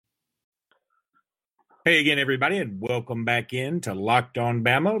Hey again, everybody, and welcome back in to Locked On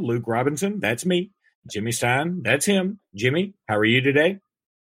Bama. Luke Robinson, that's me. Jimmy Stein, that's him. Jimmy, how are you today?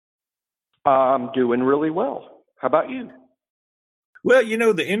 I'm doing really well. How about you? Well,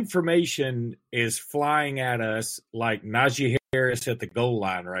 the information is flying at us like Najee Harris at the goal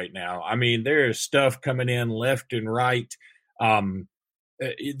line right now. I mean, there is stuff coming in left and right. Um,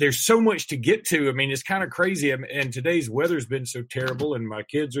 there's so much to get to. I mean, it's kind of crazy. And today's weather's been so terrible, and my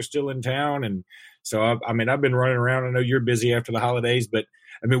kids are still in town. And so, I've been running around. I know you're busy after the holidays, but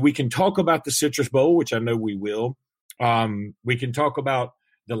I mean, we can talk about the Citrus Bowl, which I know we will. We can talk about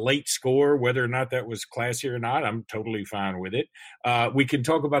the late score, whether or not that was classy or not. I'm totally fine with it. We can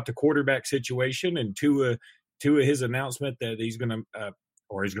talk about the quarterback situation and Tua his announcement that he's going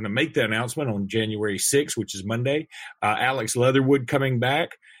to make the announcement on January 6th, which is Monday. Alex Leatherwood coming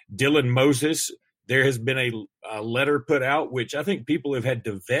back. Dylan Moses. There has been a letter put out, which I think people have had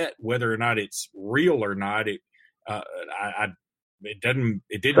to vet whether or not it's real or not. It didn't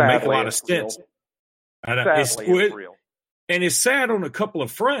make a lot of sense. Sadly, it's real. And it's sad on a couple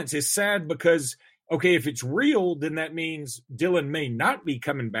of fronts. It's sad because, okay, if it's real, then that means Dylan may not be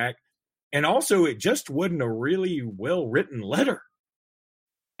coming back. And also, it just wasn't a really well-written letter.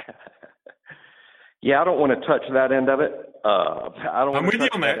 Yeah, I don't want to touch that end of it. I don't want to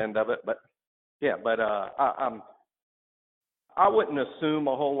touch that end of it. But I wouldn't assume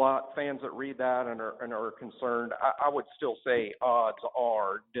a whole lot. Fans that read that and are concerned, I would still say odds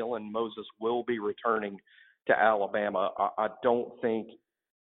are Dylan Moses will be returning to Alabama. I don't think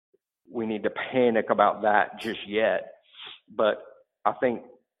we need to panic about that just yet, but I think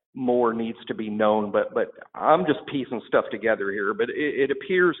more needs to be known. But I'm just piecing stuff together here. But it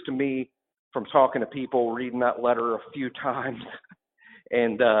appears to me, from talking to people, reading that letter a few times,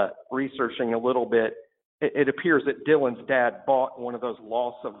 and researching a little bit, it appears that Dylan's dad bought one of those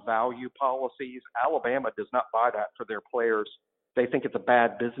loss of value policies. Alabama does not buy that for their players. They think it's a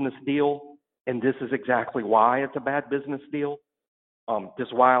bad business deal, and this is exactly why it's a bad business deal. This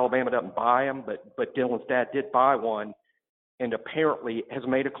is why Alabama doesn't buy them, but Dylan's dad did buy one and apparently has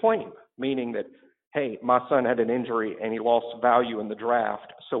made a claim, meaning that, hey, my son had an injury and he lost value in the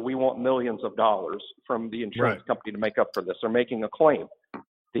draft, so we want millions of dollars from the insurance company to make up for this. They're making a claim.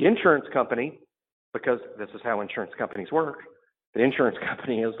 The insurance company, because this is how insurance companies work, the insurance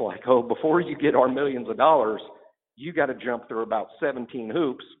company is like, oh, before you get our millions of dollars, you got to jump through about 17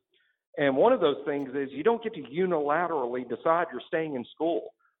 hoops. And one of those things is you don't get to unilaterally decide you're staying in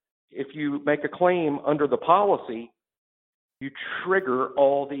school. If you make a claim under the policy, you trigger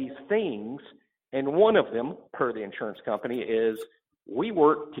all these things. And one of them, per the insurance company, is we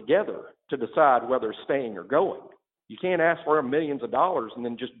work together to decide whether staying or going. You can't ask for millions of dollars and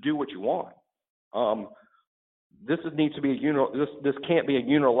then just do what you want. This needs to be this can't be a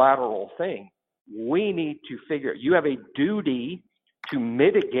unilateral thing. We need to figure. You have a duty to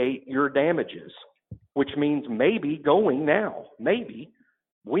mitigate your damages, which means maybe going now. Maybe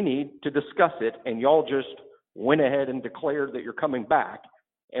we need to discuss it, and y'all just went ahead and declared that you're coming back.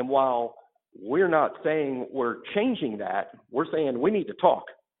 And while we're not saying we're changing that, we're saying we need to talk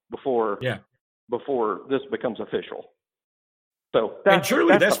before this becomes official. So that's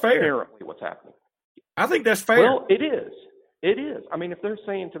fair. Apparently what's happening. I think that's fair. Well, it is. It is. I mean, if they're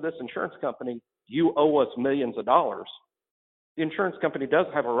saying to this insurance company, you owe us millions of dollars, the insurance company does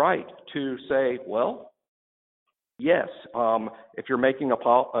have a right to say, well, yes, if you're making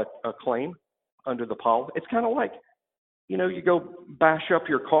a claim under the policy, it's kind of like, you go bash up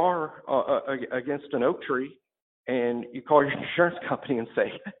your car against an oak tree and you call your insurance company and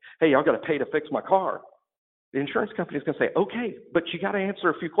say, hey, y'all got to pay to fix my car. The insurance company is going to say, okay, but you got to answer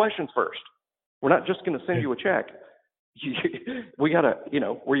a few questions first. We're not just going to send you a check. We got to,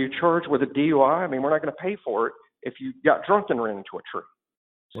 were you charged with a DUI? I mean, we're not going to pay for it if you got drunk and ran into a tree.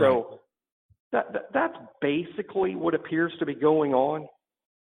 So that's basically what appears to be going on.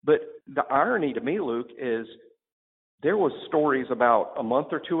 But the irony to me, Luke, is there was stories about a month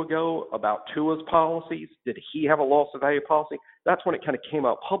or two ago about Tua's policies. Did he have a loss of value policy? That's when it kind of came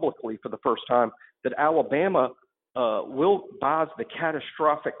out publicly for the first time that Alabama will buy the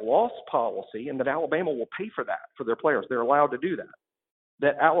catastrophic loss policy, and that Alabama will pay for that for their players. They're allowed to do that.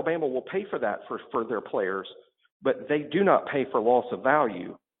 That Alabama will pay for that for their players, but they do not pay for loss of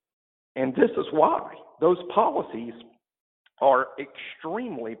value. And this is why those policies are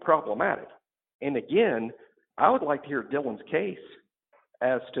extremely problematic. And again, I would like to hear Dylan's case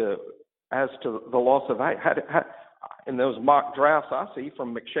as to the loss of value. In those mock drafts I see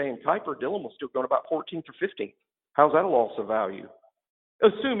from McShay and Kuiper, Dylan was still going about 14th or 15th. How's that a loss of value?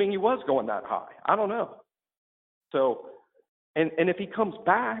 Assuming he was going that high. I don't know. So, and if he comes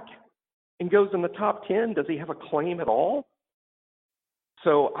back and goes in the top 10, does he have a claim at all?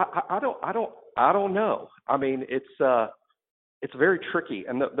 So I don't know. I mean, it's very tricky,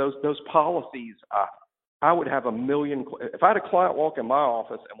 and those policies. I would have a million. If I had a client walk in my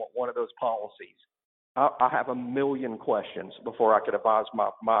office and want one of those policies, I have a million questions before I could advise my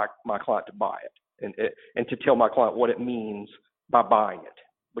client to buy it, and to tell my client what it means by buying it,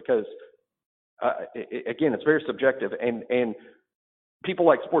 because again, it's very subjective, and people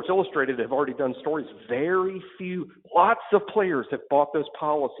like Sports Illustrated have already done stories. Lots of players have bought those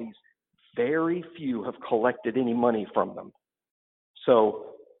policies. Very few have collected any money from them. So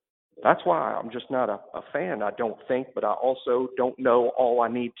that's why I'm just not a fan, I don't think, but I also don't know all I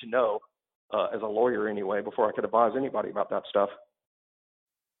need to know as a lawyer anyway before I could advise anybody about that stuff.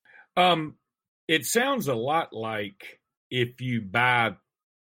 It sounds a lot like if you buy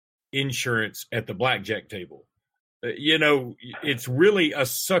insurance at the blackjack table. It's really a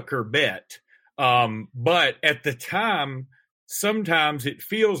sucker bet. But at the time, sometimes it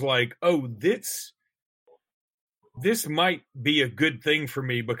feels like, oh, this might be a good thing for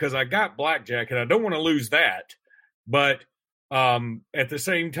me because I got blackjack and I don't want to lose that. But at the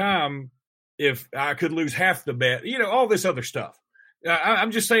same time, if I could lose half the bet, all this other stuff.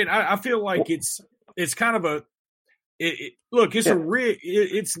 I'm just saying, I feel like it's kind of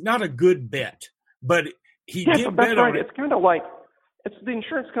it's not a good bet, but he did bet on it. It's kind of like it's the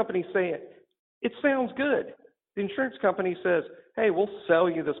insurance company saying it sounds good. The insurance company says, hey, we'll sell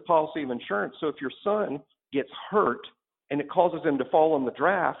you this policy of insurance. So if your son gets hurt and it causes him to fall in the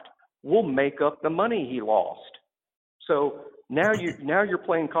draft, we'll make up the money he lost. So now you're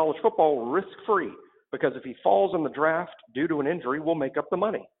playing college football risk-free, because if he falls in the draft due to an injury, we'll make up the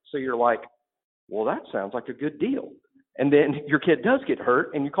money. So you're like, well, that sounds like a good deal. And then your kid does get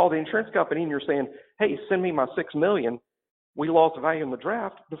hurt, and you call the insurance company and you're saying, hey, send me my $6 million. We lost value in the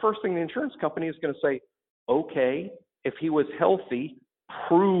draft. The first thing the insurance company is going to say, okay, if he was healthy,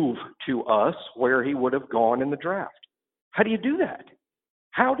 prove to us where he would have gone in the draft. How do you do that?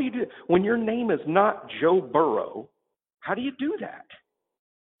 How do you do it? When your name is not Joe Burrow, how do you do that?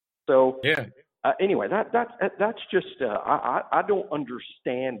 So yeah. Anyway, that's just I don't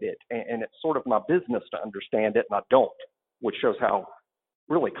understand it, and it's sort of my business to understand it, and I don't, which shows how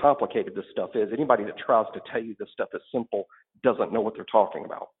really complicated this stuff is. Anybody that tries to tell you this stuff is simple doesn't know what they're talking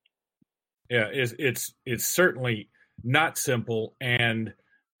about. Yeah, it's certainly not simple, and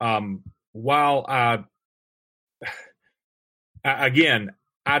while I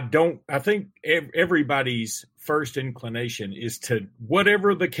think everybody's first inclination is to,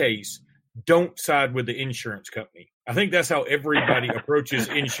 whatever the case, don't side with the insurance company. I think that's how everybody approaches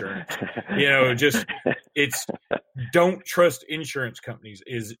insurance. It's don't trust insurance companies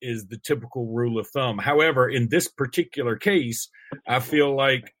is the typical rule of thumb. However, in this particular case, I feel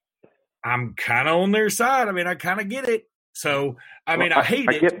like I'm kind of on their side. I mean, I kind of get it. So, I hate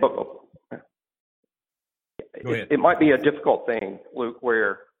it. Go ahead. It might be a difficult thing, Luke,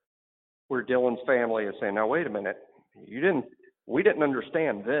 where Dylan's family is saying, now, wait a minute, we didn't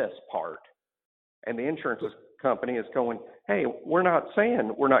understand this part. And the insurance company is going, hey, we're not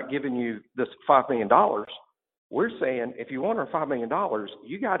saying we're not giving you this $5 million. We're saying if you want our $5 million,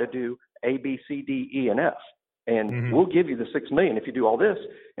 you got to do A, B, C, D, E, and F. And we'll give you the $6 million if you do all this.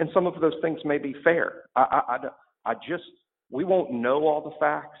 And some of those things may be fair. We won't know all the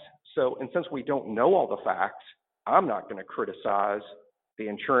facts. So, and since we don't know all the facts, I'm not going to criticize the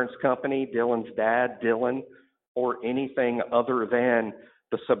insurance company, Dylan's dad, Dylan, or anything other than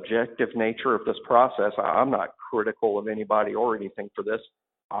the subjective nature of this process. I'm not critical of anybody or anything for this.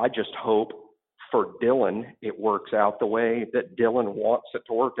 I just hope for Dylan it works out the way that Dylan wants it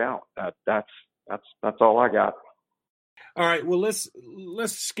to work out. That's all I got. All right. Well, let's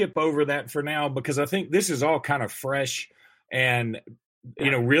skip over that for now, because I think this is all kind of fresh, and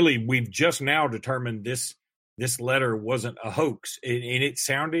really we've just now determined this letter wasn't a hoax, and it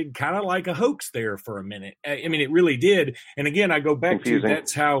sounded kind of like a hoax there for a minute. I mean, it really did. And again, I go back to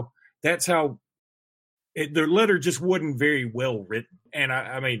that's how the letter just wasn't very well written. And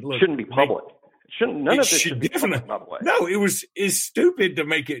I mean, look, shouldn't be public. None of this should be public, by the way. No, it's stupid to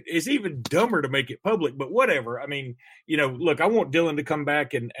make it. It's even dumber to make it public, but whatever. I mean, look, I want Dylan to come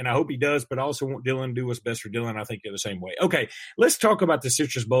back, and I hope he does, but I also want Dylan to do what's best for Dylan. I think they're the same way. Okay, let's talk about the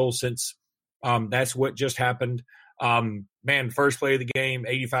Citrus Bowl, since that's what just happened. First play of the game,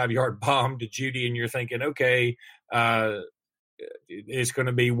 85-yard bomb to Judy, and you're thinking, okay, it's going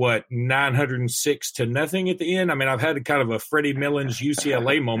to be 906 to nothing at the end. I mean, I've had kind of a Freddie Millins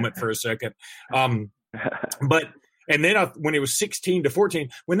UCLA moment for a second. And And then when it was 16-14,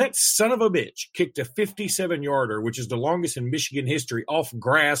 when that son of a bitch kicked a 57-yarder, which is the longest in Michigan history, off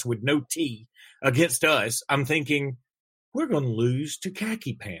grass with no tee against us, I'm thinking, we're going to lose to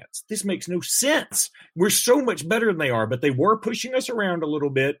khaki pants. This makes no sense. We're so much better than they are, but they were pushing us around a little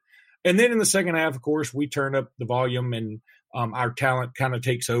bit. And then in the second half, of course, we turn up the volume and our talent kind of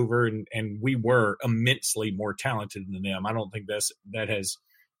takes over, and we were immensely more talented than them. I don't think that has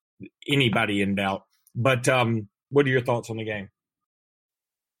anybody in doubt. But what are your thoughts on the game?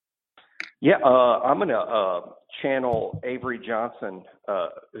 Yeah, I'm going to channel Avery Johnson,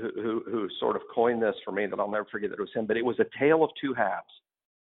 who sort of coined this for me, that I'll never forget that it was him. But it was a tale of two halves.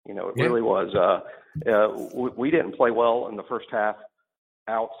 You know, it really was. We didn't play well in the first half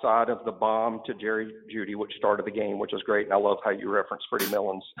outside of the bomb to Jerry Jeudy, which started the game, which is great. And I love how you referenced Freddie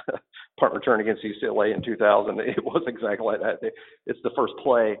Millen's punt return against UCLA in 2000. It was exactly like that. It's the first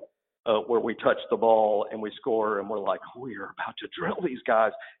play where we touch the ball and we score, and we're like, we are about to drill these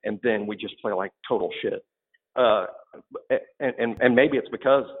guys. And then we just play like total shit. And maybe it's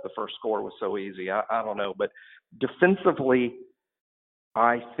because the first score was so easy. I don't know. But defensively,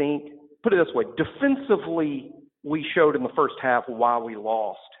 I think, put it this way, defensively, we showed in the first half why we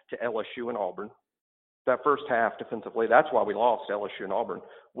lost to LSU and Auburn. That first half defensively, that's why we lost to LSU and Auburn.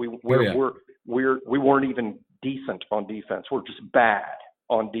 We weren't even decent on defense. We're just bad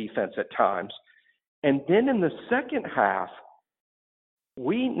on defense at times. And then in the second half,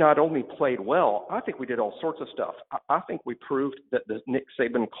 we not only played well, I think we did all sorts of stuff. I think we proved that the Nick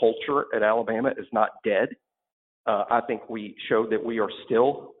Saban culture at Alabama is not dead. I think we showed that we are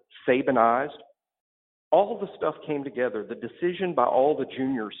still Sabanized. All of the stuff came together. The decision by all the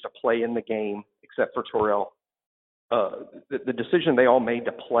juniors to play in the game, except for Terrell, the decision they all made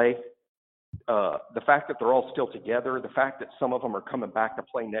to play, the fact that they're all still together, the fact that some of them are coming back to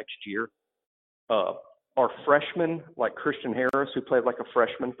play next year. Our freshmen, like Christian Harris, who played like a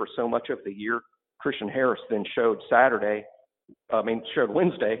freshman for so much of the year, Christian Harris then showed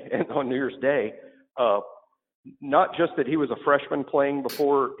Wednesday and on New Year's Day, not just that he was a freshman playing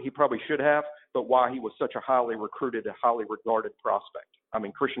before he probably should have, but why he was such a highly recruited, a highly regarded prospect. I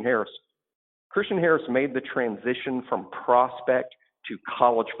mean, Christian Harris made the transition from prospect to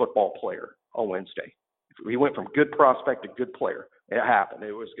college football player on Wednesday. He went from good prospect to good player. It happened.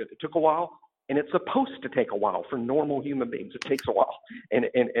 It was good. It took a while, and it's supposed to take a while for normal human beings. It takes a while. And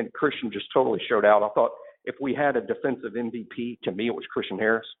Christian just totally showed out. I thought if we had a defensive MVP, to me it was Christian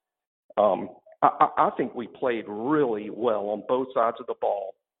Harris. I think we played really well on both sides of the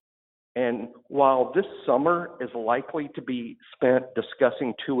ball. And while this summer is likely to be spent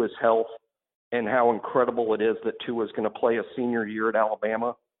discussing Tua's health and how incredible it is that Tua is going to play a senior year at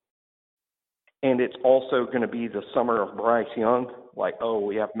Alabama, and it's also going to be the summer of Bryce Young, like, oh,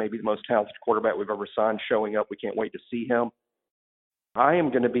 we have maybe the most talented quarterback we've ever signed showing up. We can't wait to see him. I am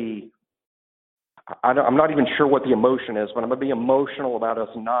going to be – I'm not even sure what the emotion is, but I'm going to be emotional about us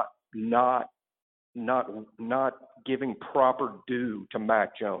not giving proper due to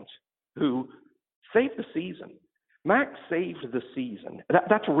Mac Jones, who saved the season. Mac saved the season.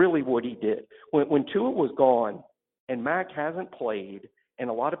 That's really what he did. When Tua was gone and Mac hasn't played, and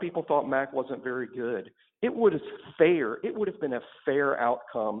a lot of people thought Mac wasn't very good, it would have been a fair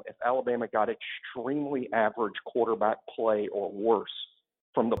outcome if Alabama got extremely average quarterback play or worse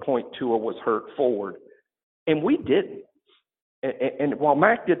from the point Tua was hurt forward. And we didn't. And while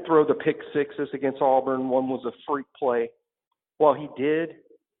Mac did throw the pick sixes against Auburn, one was a freak play. While he did,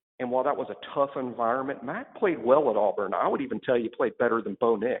 and while that was a tough environment, Mac played well at Auburn. I would even tell you he played better than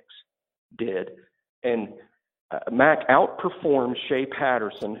Bo Nix did. And Mac outperformed Shea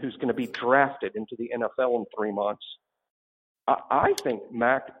Patterson, who's going to be drafted into the NFL in 3 months. I think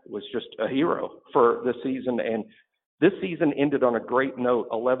Mac was just a hero for this season. And this season ended on a great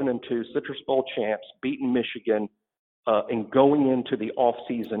note, 11-2, Citrus Bowl champs, beating Michigan, and going into the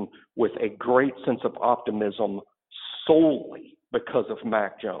offseason with a great sense of optimism solely because of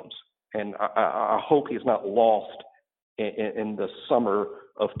Mac Jones. And I hope he's not lost in the summer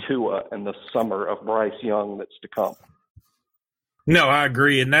of Tua and the summer of Bryce Young that's to come. No, I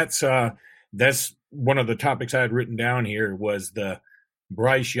agree. And that's one of the topics I had written down here was the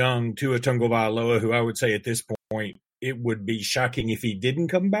Bryce Young, Tua Tagovailoa, who I would say at this point, it would be shocking if he didn't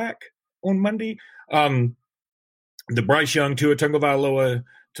come back on Monday. The Bryce Young, Tua Tagovailoa,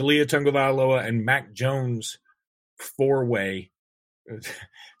 Taulia Tagovailoa, and Mac Jones four-way.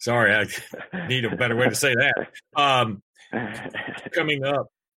 Sorry, I need a better way to say that. Coming up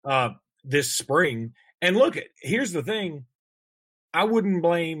this spring. And look, here's the thing. I wouldn't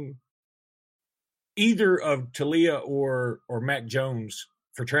blame either of Taulia or Mac Jones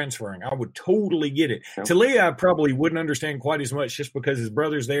for transferring. I would totally get it. Yeah. Talia, I probably wouldn't understand quite as much just because his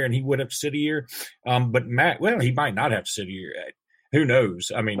brother's there and he would have to sit a year. But Mac, well, he might not have to sit a year. Who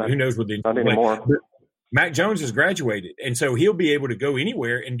knows? I mean, who knows what the not anymore. Mac Jones has graduated, and so he'll be able to go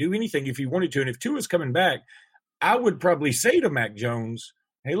anywhere and do anything if he wanted to. And if Tua's coming back, I would probably say to Mac Jones,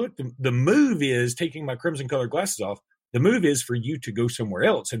 hey, look, the move is taking my crimson colored glasses off. The move is for you to go somewhere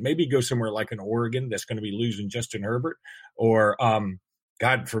else and maybe go somewhere like an Oregon that's going to be losing Justin Herbert, or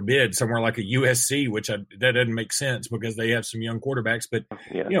God forbid, somewhere like a USC, which that doesn't make sense because they have some young quarterbacks. But,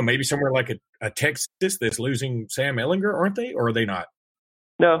 maybe somewhere like a Texas that's losing Sam Ehlinger, aren't they? Or are they not?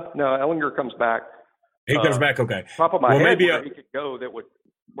 No, Ehlinger comes back. He comes back, okay. Top of my head, maybe where he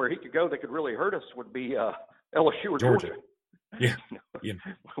could go that could really hurt us would be LSU or Georgia. Yeah.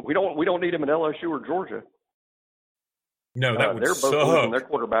 We don't need him in LSU or Georgia. No, that would they're suck. both losing their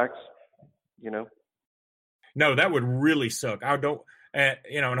quarterbacks, No, that would really suck. I don't,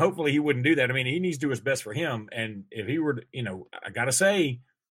 and hopefully he wouldn't do that. I mean, he needs to do his best for him. And if he were, I got to say,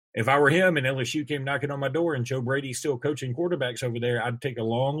 if I were him and LSU came knocking on my door and Joe Brady's still coaching quarterbacks over there, I'd take a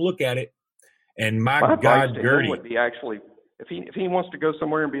long look at it. And my God, Gertie would be actually, if he wants to go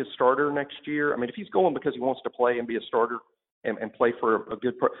somewhere and be a starter next year. I mean, if he's going because he wants to play and be a starter and play for a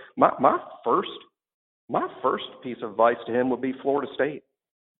good my first piece of advice to him would be Florida State.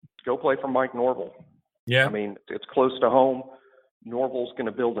 Go play for Mike Norvell. Yeah. I mean, it's close to home. Norvell's going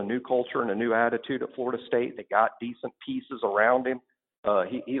to build a new culture and a new attitude at Florida State. They got decent pieces around him.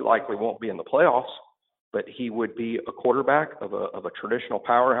 He likely won't be in the playoffs, but he would be a quarterback of a traditional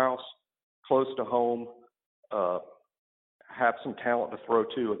powerhouse, close to home, have some talent to throw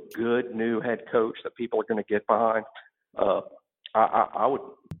to, a good new head coach that people are going to get behind. I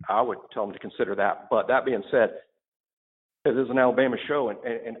would tell him to consider that. But that being said, this is an Alabama show,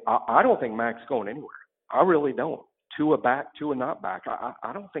 and I don't think Mac's going anywhere. I really don't. Tua back, Tua not back.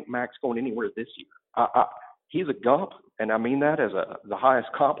 I don't think Mac's going anywhere this year. He's a Gump, and I mean that as the highest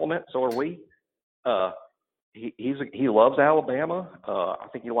compliment. So are we. He loves Alabama. I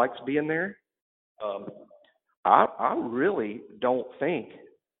think he likes being there. I really don't think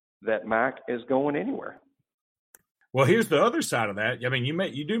that Mac is going anywhere. Well, here's the other side of that. I mean,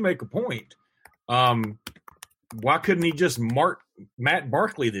 you do make a point. Why couldn't he just mark Matt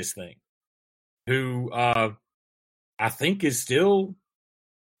Barkley this thing, who I think he's still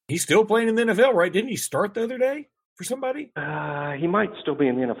playing in the NFL, right? Didn't he start the other day for somebody? He might still be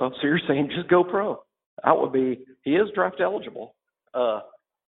in the NFL. So you're saying just go pro? That would be. He is draft eligible. I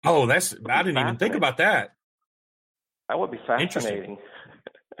didn't even think about that. That would be fascinating.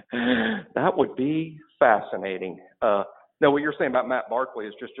 That would be fascinating. No, what you're saying about Matt Barkley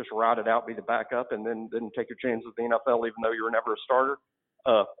is just ride it out, be the backup, and then take your chances at the NFL, even though you were never a starter.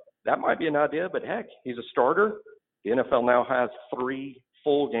 That might be an idea, but heck, he's a starter. The NFL now has 3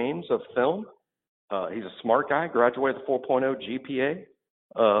 full games of film. He's a smart guy, graduated with 4.0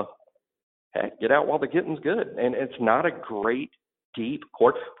 GPA. Heck, get out while the getting's good. And it's not a great, deep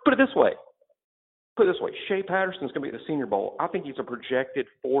court. Put it this way. Shea Patterson's going to be at the Senior Bowl. I think he's a projected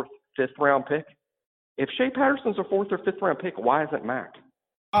 4th, 5th round pick. If Shea Patterson's a 4th or 5th round pick, why isn't Mac?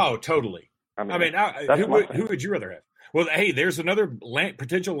 Oh, totally. Who would you rather have? Well, hey, there's another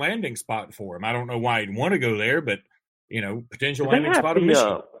potential landing spot for him. I don't know why he'd want to go there, but potential landing spot in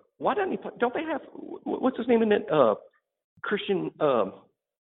Michigan. Why doesn't he play? Don't they have what's his name in it? Christian. The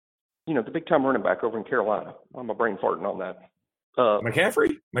big time running back over in Carolina. I'm a brain farting on that.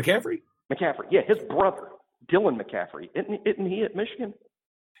 McCaffrey. Yeah, his brother, Dylan McCaffrey. Isn't he at Michigan?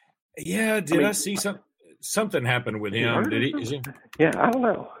 Yeah, I see something happen with him? Did he? Is he? Yeah, I don't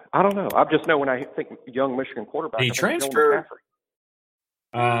know. I just know when I think young Michigan quarterback. He transferred.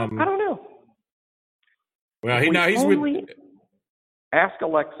 I don't know. Well, he's with. Ask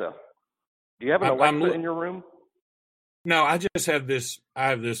Alexa. Do you have an Alexa in your room? No, I just have this. I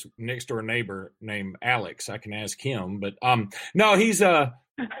have this next door neighbor named Alex. I can ask him, but no, he's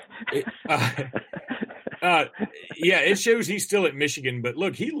it shows he's still at Michigan. But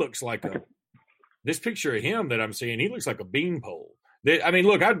look, he looks like this picture of him that I'm seeing. He looks like a beanpole. I mean,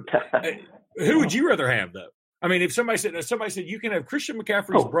 look, who would you rather have though? I mean, if somebody said you can have Christian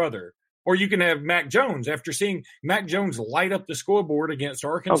McCaffrey's brother, or you can have Mac Jones, after seeing Mac Jones light up the scoreboard against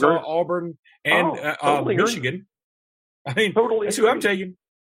Arkansas, Auburn, and totally Michigan. Agree. I mean, totally that's agree. who I'm taking.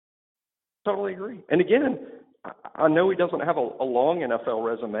 Totally agree. And again, I know he doesn't have a long NFL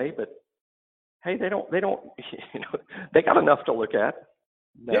resume, but hey, they don't, they got enough to look at.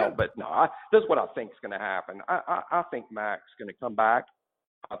 No, yeah. But no, this is what I think is going to happen. I think Mac's going to come back.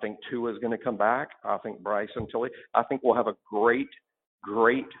 I think Tua is going to come back. I think Bryson Tilley. I think we'll have a great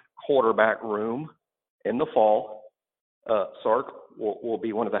quarterback room in the fall. Sark will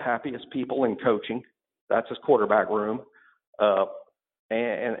be one of the happiest people in coaching. That's his quarterback room.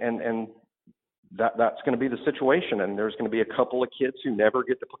 And that's going to be the situation. And there's going to be a couple of kids who never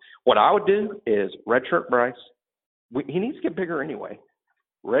get to play. What I would do is redshirt Bryce. He needs to get bigger anyway.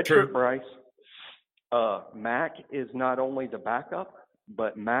 Redshirt Bryce. Mac is not only the backup,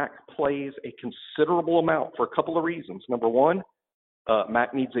 but Mac plays a considerable amount for a couple of reasons. Number one,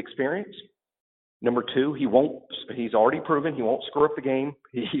 Mac needs experience. Number two, he's already proven he won't screw up the game.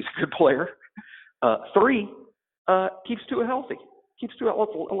 He's a good player. Three, keeps Tua healthy.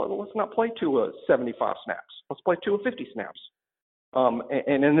 Let's not play Tua 75 snaps. Let's play Tua 50 snaps.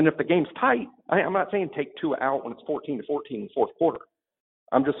 And then if the game's tight, I'm not saying take Tua out when it's 14-14 in the fourth quarter.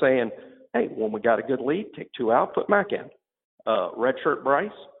 I'm just saying, hey, when we got a good lead, take Tua out, put Mac in. Redshirt Bryce,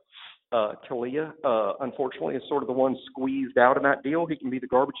 Talia, unfortunately, is sort of the one squeezed out of that deal. He can be the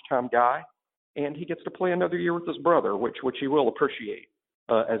garbage time guy, and he gets to play another year with his brother, which he will appreciate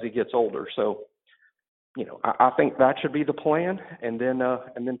as he gets older. So, I think that should be the plan. And then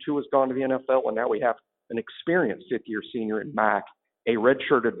Tua's gone to the NFL, and now we have an experienced fifth-year senior in Mac, a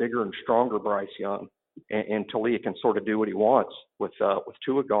redshirted, bigger and stronger Bryce Young, and Talia can sort of do what he wants with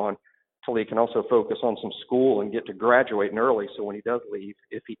Tua gone. Talia can also focus on some school and get to graduating early, so when he does leave,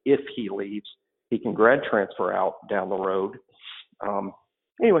 if he leaves, he can grad transfer out down the road.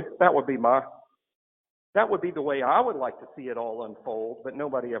 Anyway, that would be the way I would like to see it all unfold, but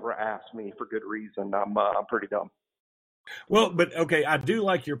nobody ever asked me for good reason. I'm pretty dumb. Well, but okay, I do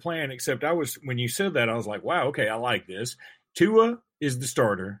like your plan, except when you said that, I was like, wow, okay, I like this. Tua is the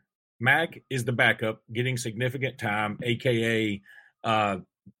starter. Mac is the backup, getting significant time, a.k.a.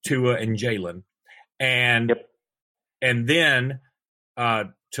 Tua and Jalen. And then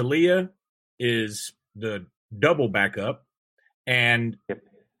Talia is the double backup, and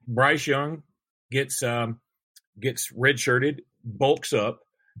Bryce Young gets redshirted, bulks up.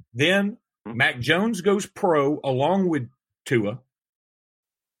 Then Mac Jones goes pro along with Tua,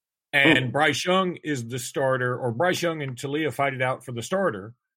 and Bryce Young is the starter, or Bryce Young and Talia fight it out for the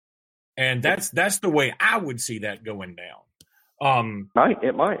starter. And that's the way I would see that going down.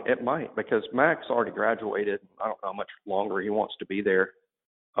 It might, because Mac's already graduated. I don't know how much longer he wants to be there.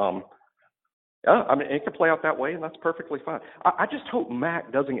 It could play out that way, and that's perfectly fine. I just hope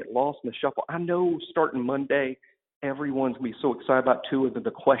Mac doesn't get lost in the shuffle. I know starting Monday, everyone's going to be so excited about Tua that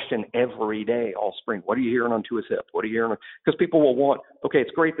the question every day all spring, what are you hearing on Tua's hip? What are you hearing? Because people will want, okay,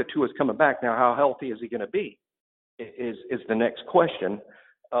 it's great that Tua's coming back. Now, how healthy is he going to be is the next question.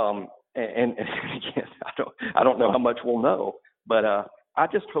 And again, I don't know how much we'll know, but I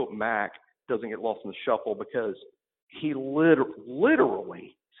just hope Mac doesn't get lost in the shuffle, because he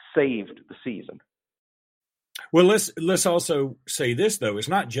literally saved the season. Well, let's also say this, though. It's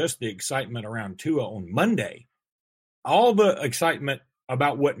not just the excitement around Tua on Monday. All the excitement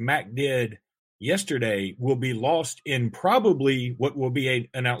about what Mac did yesterday will be lost in probably what will be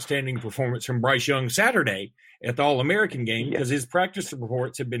an outstanding performance from Bryce Young Saturday at the All-American game, because his practice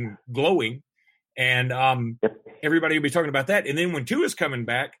reports have been glowing, and everybody will be talking about that. And then when Tua's coming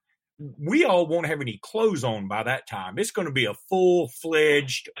back, we all won't have any clothes on by that time. It's going to be a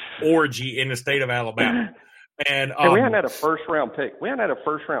full-fledged orgy in the state of Alabama. And we hadn't had a first-round pick. We hadn't had a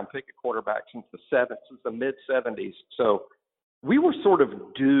first-round pick at quarterback since the mid-'70s. So we were sort of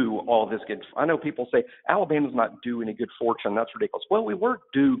due all this good. I know people say Alabama's not due any good fortune. That's ridiculous. Well, we were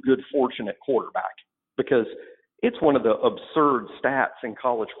due good fortune at quarterback, because it's one of the absurd stats in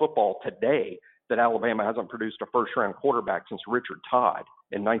college football today that Alabama hasn't produced a first-round quarterback since Richard Todd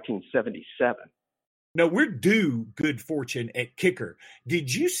in 1977. No, we're due good fortune at kicker.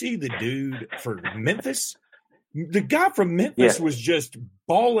 Did you see the dude for Memphis? The guy from Memphis was just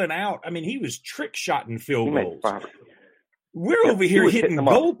balling out. I mean, he was trick-shotting field goals. We're over here hitting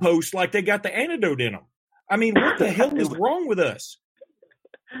goalposts like they got the antidote in them. I mean, what the hell is wrong with us?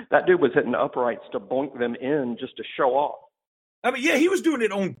 That dude was hitting uprights to boink them in just to show off. I mean, yeah, he was doing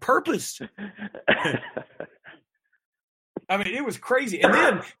it on purpose. I mean, it was crazy. And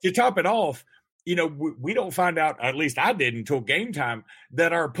then to top it off, we don't find out, at least I did until game time,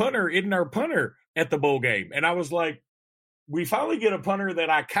 that our punter isn't our punter at the bowl game. And I was like, we finally get a punter that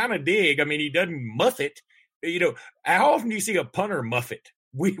I kind of dig. I mean, he doesn't muff it. How often do you see a punter muff it?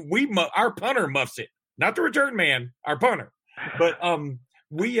 Our punter muffs it, not the return man, our punter. But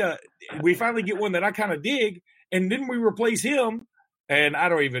we finally get one that I kind of dig, and then we replace him. And I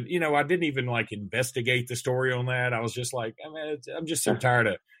don't even, I didn't even investigate the story on that. I was just like, I'm just so tired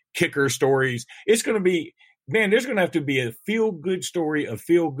of kicker stories. It's going to be, there's going to have to be a feel-good story of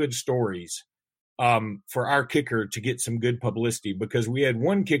feel-good stories for our kicker to get some good publicity, because we had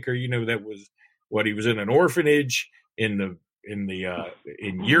one kicker, that was he was in an orphanage. in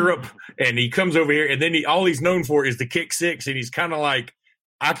Europe, and he comes over here, and then all he's known for is the kick six, and he's kind of like,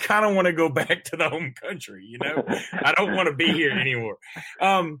 I kind of want to go back to the home country, I don't want to be here anymore.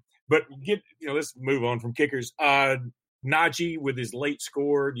 But let's move on from kickers. Najee with his late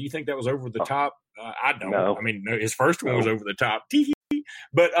score, do you think that was over the top? I don't. No. I mean, his first one was over the top.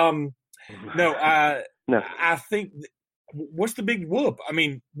 But no, I think. What's the big whoop? I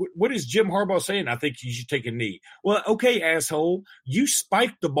mean, what is Jim Harbaugh saying? I think you should take a knee. Well, okay, asshole. You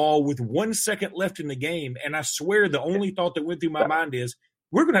spiked the ball with 1 second left in the game, and I swear the only thought that went through my mind is,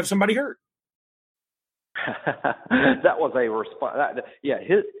 we're going to have somebody hurt. That was a response.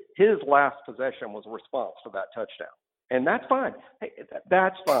 His last possession was a response to that touchdown. And that's fine. Hey,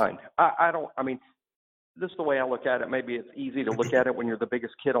 that's fine. I mean, this is the way I look at it. Maybe it's easy to look at it when you're the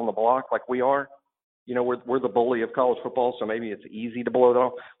biggest kid on the block like we are. We're the bully of college football, so maybe it's easy to blow it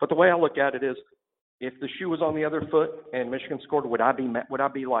off. But the way I look at it is, if the shoe was on the other foot and Michigan scored, would I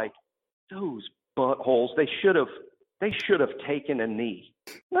be like, those buttholes? They should have taken a knee.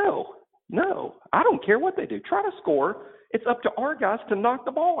 No. I don't care what they do. Try to score. It's up to our guys to knock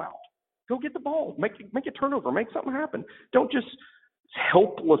the ball out. Go get the ball. Make a turnover. Make something happen. Don't just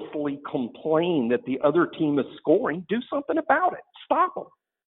helplessly complain that the other team is scoring. Do something about it. Stop them.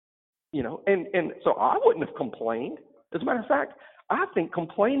 And so I wouldn't have complained. As a matter of fact, I think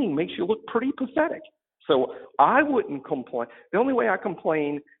complaining makes you look pretty pathetic. So I wouldn't complain. The only way I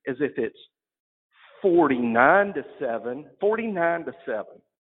complain is if it's 49-7.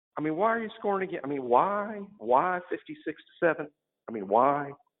 I mean, why are you scoring again? I mean, why 56-7? I mean,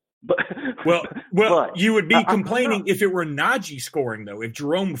 why? But you would be complaining if it were Najee scoring, though. If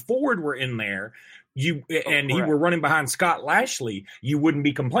Jerome Ford were in there, he were running behind Scott Lashley, you wouldn't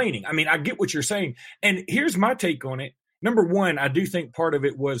be complaining. I mean, I get what you're saying. And here's my take on it. Number one, I do think part of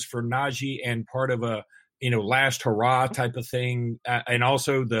it was for Najee and part of a, last hurrah type of thing. And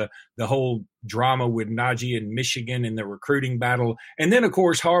also the whole drama with Najee in Michigan and the recruiting battle. And then, of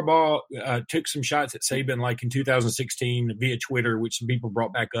course, Harbaugh took some shots at Saban like in 2016 via Twitter, which some people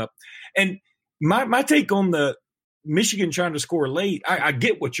brought back up. And my take on the Michigan trying to score late, I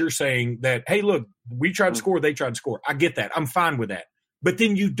get what you're saying that, hey, look, we tried to score, they tried to score. I get that. I'm fine with that. But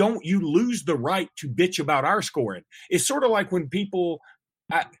then you lose the right to bitch about our scoring. It's sort of like when people,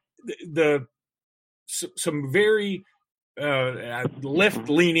 some very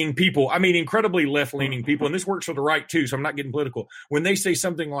left-leaning people, I mean, incredibly left-leaning people, and this works for the right too, so I'm not getting political, when they say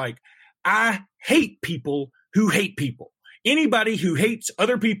something like, I hate people who hate people. Anybody who hates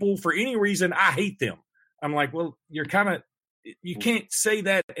other people for any reason, I hate them. I'm like, well, you can't say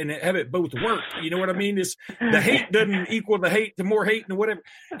that and have it both work. You know what I mean? It's the hate doesn't equal the hate, the more hate and whatever.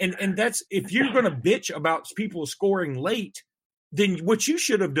 And that's, if you're going to bitch about people scoring late, then what you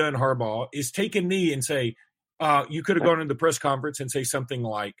should have done, Harbaugh, is take a knee and say, you could have gone into the press conference and say something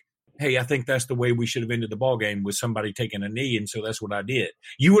like, hey, I think that's the way we should have ended the ball game, with somebody taking a knee. And so that's what I did.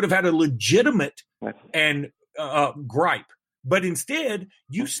 You would have had a legitimate and gripe, but instead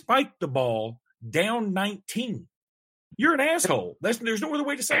you spiked the ball down 19. You're an asshole. There's no other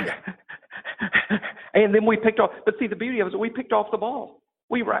way to say that. And then we picked off. But see, the beauty of it is we picked off the ball.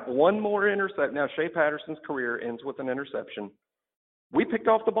 We were at one more interception. Now, Shea Patterson's career ends with an interception. We picked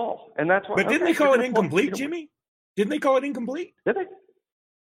off the ball, and that's why. But didn't they call it incomplete, Jimmy? Didn't they call it incomplete? Did they?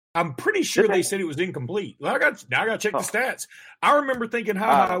 I'm pretty sure they said it was incomplete. Well, I got to check the stats. I remember thinking,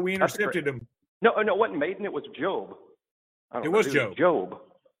 we intercepted him. No, it wasn't Maiden. It was Job. It was Job.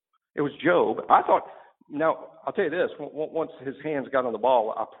 It was Job. I thought. Now, I'll tell you this. Once his hands got on the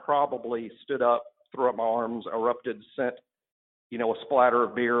ball, I probably stood up, threw up my arms, erupted, sent, a splatter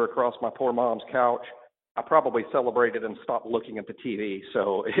of beer across my poor mom's couch. I probably celebrated and stopped looking at the TV.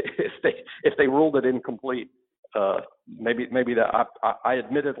 So if they ruled it incomplete, maybe that I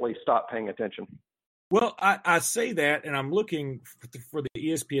admittedly stopped paying attention. Well, I say that, and I'm looking for the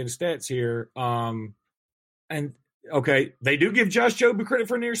ESPN stats here, and. Okay, they do give Josh Jobe credit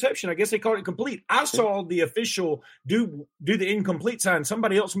for an interception. I guess they called it complete. I saw the official do the incomplete sign.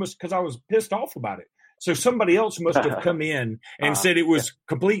 Somebody else must, because I was pissed off about it. So somebody else must have come in and said it was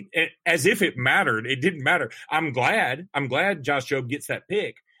complete, as if it mattered. It didn't matter. I'm glad Josh Jobe gets that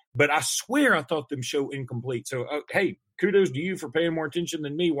pick, but I swear I thought them show incomplete. So, hey, kudos to you for paying more attention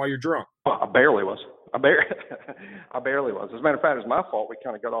than me while you're drunk. Well, I barely was. I barely was. As a matter of fact, it was my fault. We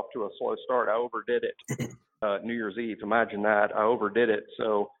kind of got off to a slow start. I overdid it. New Year's Eve. Imagine that. I overdid it.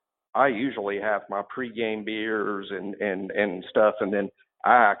 So I usually have my pregame beers and stuff, and then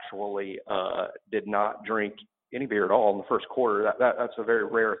I actually did not drink any beer at all in the first quarter. That's a very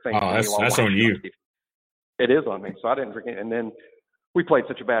rare thing. That's on you. It is on me. So I didn't drink it. And then we played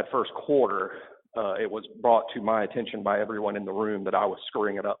such a bad first quarter it was brought to my attention by everyone in the room that I was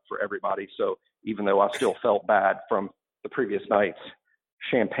screwing it up for everybody. So even though I still felt bad from the previous night's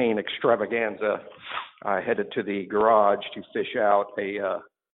champagne extravaganza, I headed to the garage to fish out a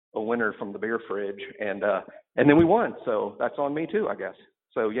winner from the beer fridge, and then we won. So that's on me too, I guess.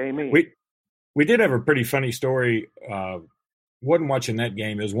 So yay me. We did have a pretty funny story. Wasn't watching that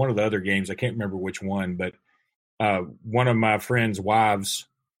game. It was one of the other games. I can't remember which one, but one of my friend's wives,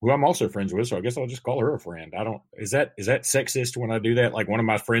 who I'm also friends with, so I guess I'll just call her a friend. Is that sexist when I do that? Like one of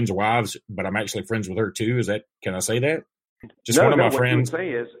my friend's wives, but I'm actually friends with her too. Can I say that? One of my friends. What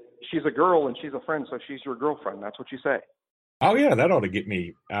you would say is she's a girl and she's a friend, so she's your girlfriend. That's what you say. Oh yeah, that ought to get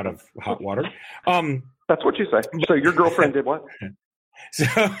me out of hot water. That's what you say. So your girlfriend did what?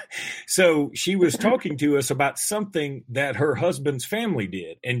 So she was talking to us about something that her husband's family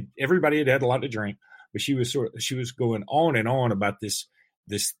did, and everybody had a lot to drink, but she was going on and on about this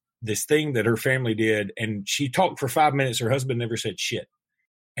thing that her family did, and she talked for 5 minutes. Her husband never said shit,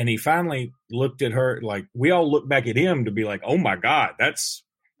 and he finally looked at her, like we all looked back at him to be like, "Oh my God, that's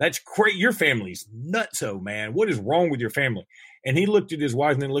great. Your family's nutso, man. What is wrong with your family?" And he looked at his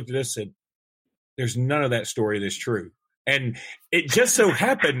wife and then looked at us and said, "There's none of that story that's true." And it just so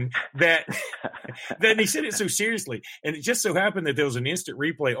happened that then he said it so seriously, and it just so happened that there was an instant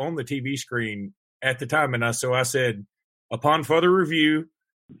replay on the TV screen at the time. And so I said, upon further review,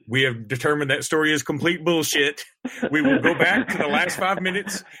 we have determined that story is complete bullshit. We will go back to the last 5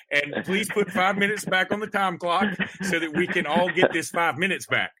 minutes, and please put 5 minutes back on the time clock so that we can all get this 5 minutes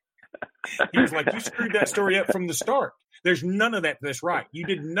back. He was like, "You screwed that story up from the start. There's none of that that's right. You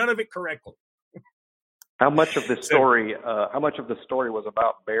did none of it correctly." How much of the story was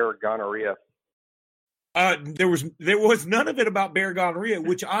about bear gonorrhea? There was none of it about bear gonorrhea,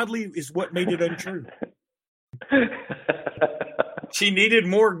 which oddly is what made it untrue. She needed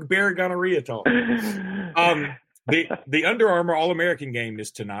more bear gonorrhea talk. The Under Armour All-American game is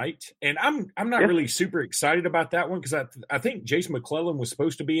tonight, and I'm not really super excited about that one because I think Jason McClellan was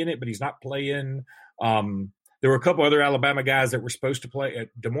supposed to be in it, but he's not playing. There were a couple other Alabama guys that were supposed to play.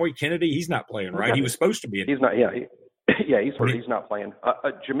 Demoy Kennedy, he's not playing, right? He was supposed to be in it. He's not. Yeah, he's hurt. He's not playing.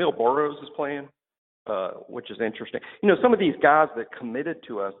 Jamil Burroughs is playing, which is interesting. Some of these guys that committed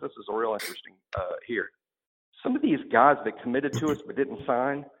to us. This is real interesting here. Some of these guys that committed to us but didn't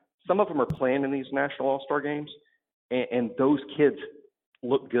sign. Some of them are playing in these National All-Star games, and those kids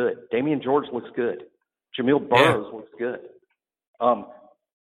look good. Damian George looks good. Jamil Burroughs looks good.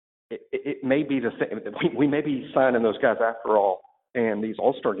 It may be the same. We may be signing those guys after all, and these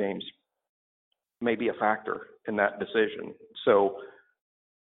All-Star games may be a factor in that decision. So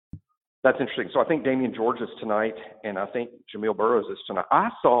that's interesting. So I think Damian George is tonight, and I think Jamil Burroughs is tonight.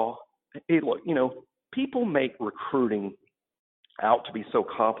 People make recruiting out to be so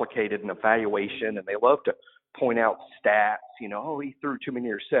complicated and evaluation, and they love to point out stats. He threw too many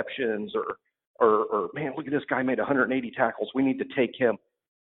interceptions, or man, look at this guy made 180 tackles. We need to take him.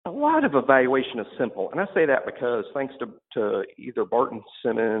 A lot of evaluation is simple, and I say that because thanks to either Barton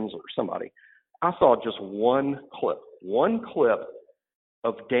Simmons or somebody, I saw just one clip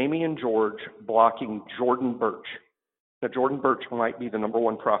of Damian George blocking Jordan Burch. Now, Jordan Burch might be the number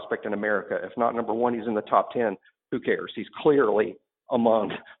one prospect in America. If not number one, he's in the top 10. Who cares? He's clearly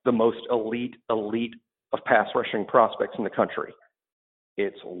among the most elite of pass rushing prospects in the country.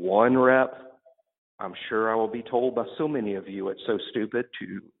 It's one rep. I'm sure I will be told by so many of you it's so stupid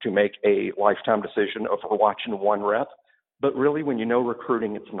to make a lifetime decision over watching one rep. But really, when you know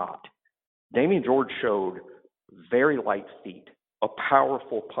recruiting, it's not. Damian George showed very light feet, a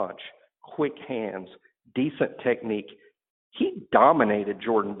powerful punch, quick hands, decent technique. He dominated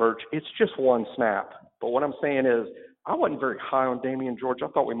Jordan Burch. It's just one snap. But what I'm saying is I wasn't very high on Damian George. I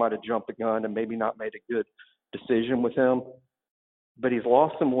thought we might have jumped the gun and maybe not made a good decision with him. But he's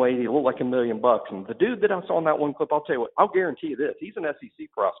lost some weight. He looked like $1 million. And the dude that I saw in that one clip, I'll tell you what, I'll guarantee you this. He's an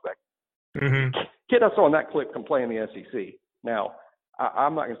SEC prospect. Mm-hmm. Kid I saw in that clip can play in the SEC. Now,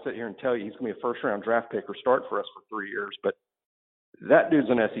 I'm not going to sit here and tell you he's going to be a first-round draft pick or start for us for 3 years. But that dude's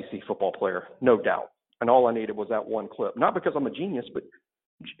an SEC football player, no doubt. And all I needed was that one clip. Not because I'm a genius, but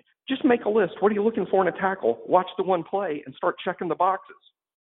just make a list. What are you looking for in a tackle? Watch the one play and start checking the boxes.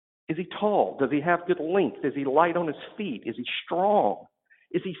 Is he tall? Does he have good length? Is he light on his feet? Is he strong?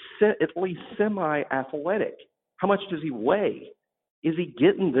 Is he at least semi-athletic? How much does he weigh? Is he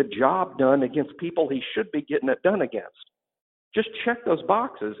getting the job done against people he should be getting it done against? Just check those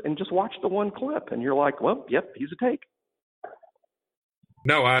boxes and just watch the one clip. And you're like, well, yep, he's a take.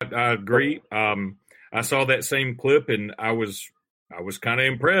 No, I agree. I saw that same clip and I was kind of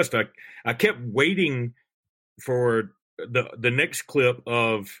impressed. I kept waiting for the next clip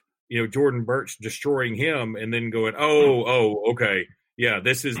of, Jordan Burch destroying him and then going, okay. Yeah,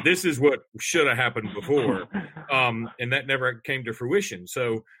 this is what should have happened before. And that never came to fruition.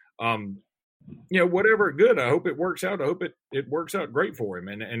 So, whatever good, I hope it works out. I hope it works out great for him.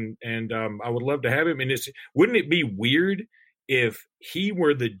 And I would love to have him. And wouldn't it be weird if he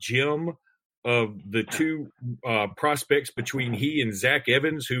were the Jim of the two prospects between he and Zach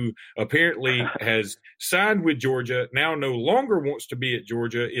Evans, who apparently has signed with Georgia, now no longer wants to be at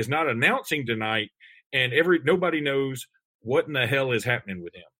Georgia, is not announcing tonight, and nobody knows what in the hell is happening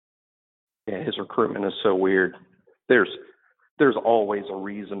with him. Yeah, his recruitment is so weird. There's always a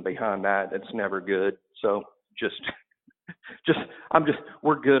reason behind that. It's never good. So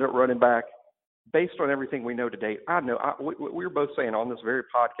we're good at running back. Based on everything we know to date, we were both saying on this very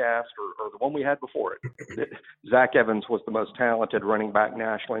podcast or the one we had before it, that Zach Evans was the most talented running back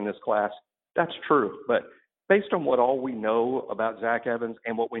nationally in this class. That's true. But based on what all we know about Zach Evans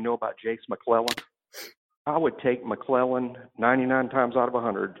and what we know about Jace McClellan, I would take McClellan 99 times out of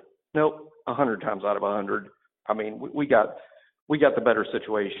 100. Nope, 100 times out of 100. I mean, we got the better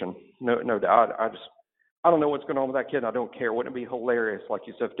situation. No doubt. I don't know what's going on with that kid. I don't care. Wouldn't it be hilarious, like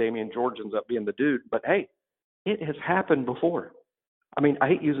you said, if Damian George ends up being the dude? But, hey, it has happened before. I mean, I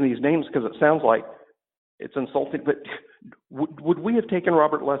hate using these names because it sounds like it's insulting, but would we have taken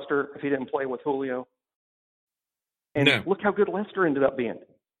Robert Lester if he didn't play with Julio? And no. Look how good Lester ended up being.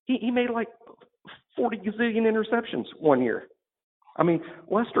 He made like 40 gazillion interceptions one year. I mean,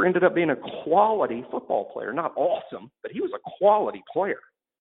 Lester ended up being a quality football player. Not awesome, but he was a quality player.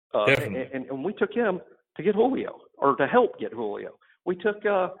 Definitely. And we took him to get Julio, or to help get Julio. We took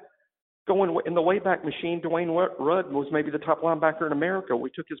going in the Wayback Machine. Dwayne Rudd was maybe the top linebacker in America.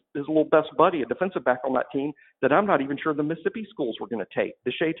 We took his little best buddy, a defensive back on that team that I'm not even sure the Mississippi schools were going to take,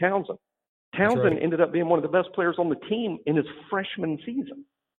 Deshae Townsend. Townsend ended up being one of the best players on the team in his freshman season.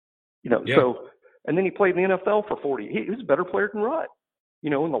 So, and then he played in the NFL for 40. He was a better player than Rudd,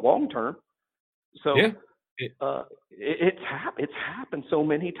 in the long term. So it's happened so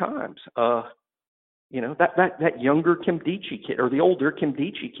many times. That younger Kim Dichie kid, or the older Kim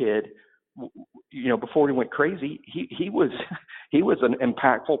Dichie kid, before he went crazy, he was an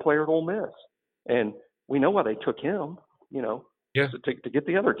impactful player at Ole Miss, and we know why they took him, to get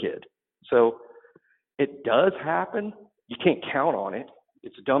the other kid. So it does happen. You can't count on it.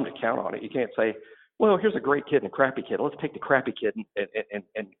 It's dumb to count on it. You can't say, well, here's a great kid and a crappy kid. Let's take the crappy kid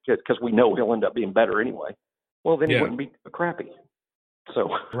and because we know he'll end up being better anyway. Well, then he wouldn't be crappy. So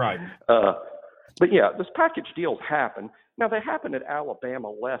right. But yeah, this package deals happen. Now they happen at Alabama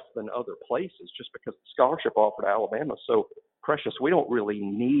less than other places, just because the scholarship offered to Alabama is so precious. We don't really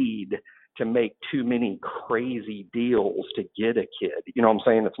need to make too many crazy deals to get a kid. You know what I'm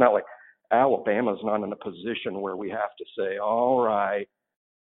saying? It's not like Alabama's not in a position where we have to say, all right,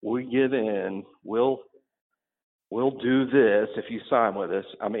 we give in. We'll do this if you sign with us.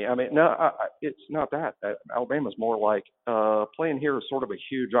 I mean, no, it's not that. Alabama's more like playing here is sort of a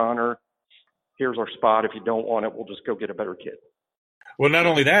huge honor. Here's our spot. If you don't want it, we'll just go get a better kid. Well, not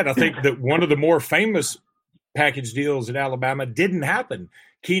only that, I think that one of the more famous package deals at Alabama didn't happen.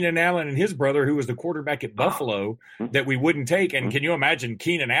 Keenan Allen and his brother, who was the quarterback at Buffalo, that we wouldn't take. And can you imagine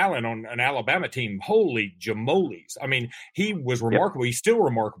Keenan Allen on an Alabama team? Holy jamoles. I mean, he was remarkable. He's still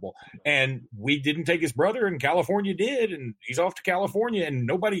remarkable. And we didn't take his brother, and California did. And he's off to California. And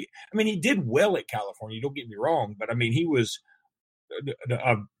he did well at California. Don't get me wrong. But, I mean, he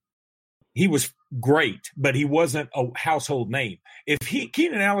was great, but he wasn't a household name. If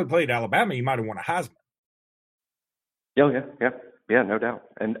Keenan Allen played Alabama, he might have won a Heisman. Yeah, no doubt.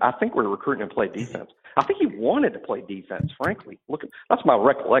 And I think we're recruiting him to play defense. I think he wanted to play defense, frankly. That's my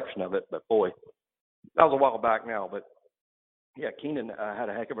recollection of it, but boy, that was a while back now. But yeah, Keenan had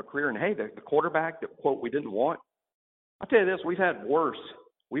a heck of a career. And hey, the quarterback that, quote, we didn't want, I'll tell you this, we've had worse.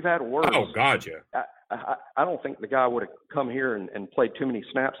 Oh, God, yeah. I don't think the guy would have come here and played too many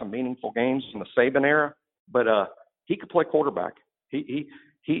snaps in meaningful games in the Saban era, but he could play quarterback. He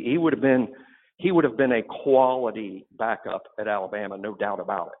would have been a quality backup at Alabama, no doubt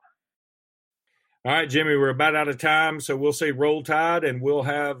about it. All right, Jimmy, we're about out of time, so we'll say roll tide, and we'll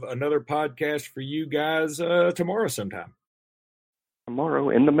have another podcast for you guys tomorrow sometime. Tomorrow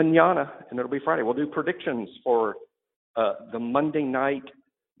in the manana, and it'll be Friday. We'll do predictions for the Monday night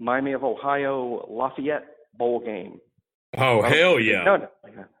Miami of Ohio Lafayette bowl game. Oh, hell yeah. No.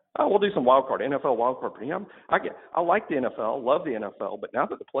 Oh, we'll do some wild card, NFL wild card. I like the NFL, love the NFL, but now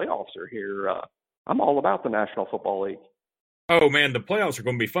that the playoffs are here, I'm all about the National Football League. Oh, man, the playoffs are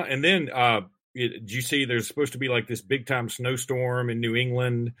going to be fun. And then did you see there's supposed to be like this big-time snowstorm in New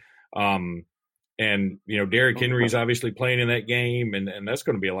England? And, Derrick Henry's obviously playing in that game, and that's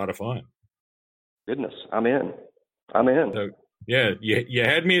going to be a lot of fun. Goodness, I'm in. So, yeah, you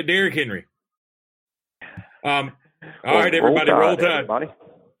had me at Derrick Henry. All right, everybody, roll tide. Everybody.